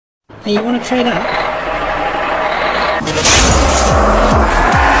Hey, you wanna trade up?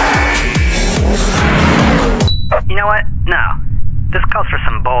 You know what? No. This calls for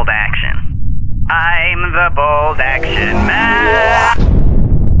some bold action. I'm the bold action man!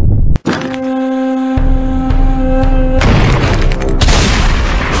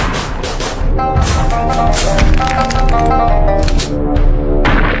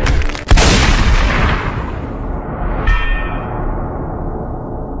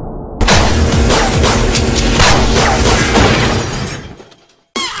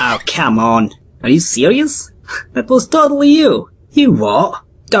 Oh, come on. Are you serious? That was totally you. You what?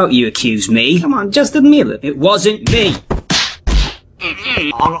 Don't you accuse me. Come on, just admit it. It wasn't me.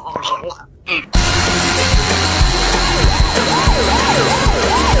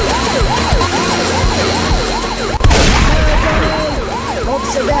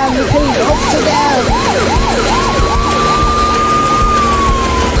 Upside down, you pig! Upside down!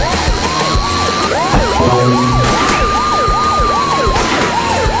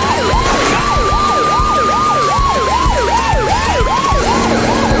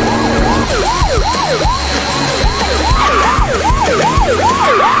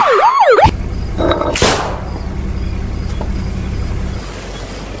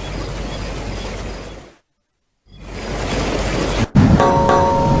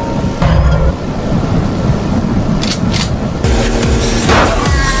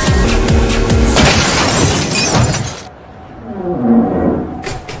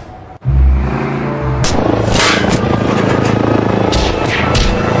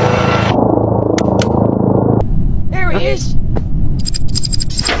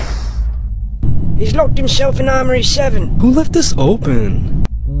 He's locked himself in Armory 7. Who left this open?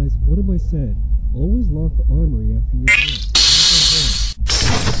 Guys, what have I said? Always lock the armory after you're done.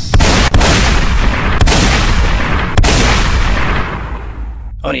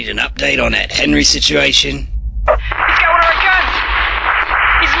 I need an update on that Henry situation. He's got one of our guns!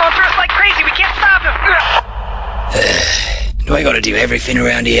 He's motoring us like crazy, we can't stop him! Do I gotta do everything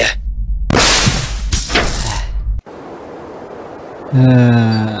around here?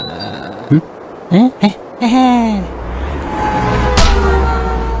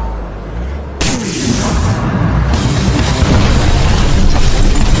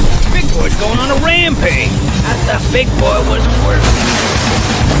 Big boy's going on a rampage! I thought Big Boy was worth.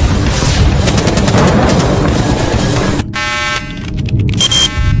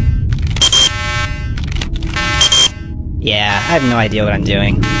 Yeah, I have no idea what I'm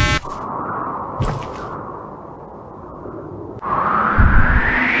doing.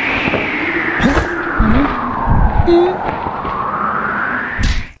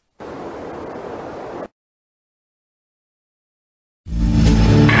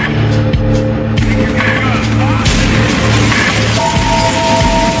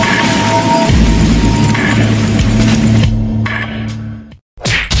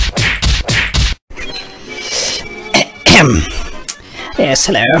 Yes,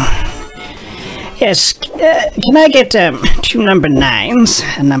 hello. Yes, can I get 2 number 9s,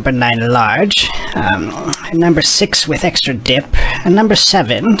 a number 9 large, a number 6 with extra dip, a number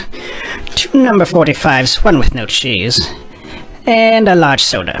 7, 2 number 45s, one with no cheese, and a large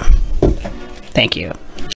soda. Thank you.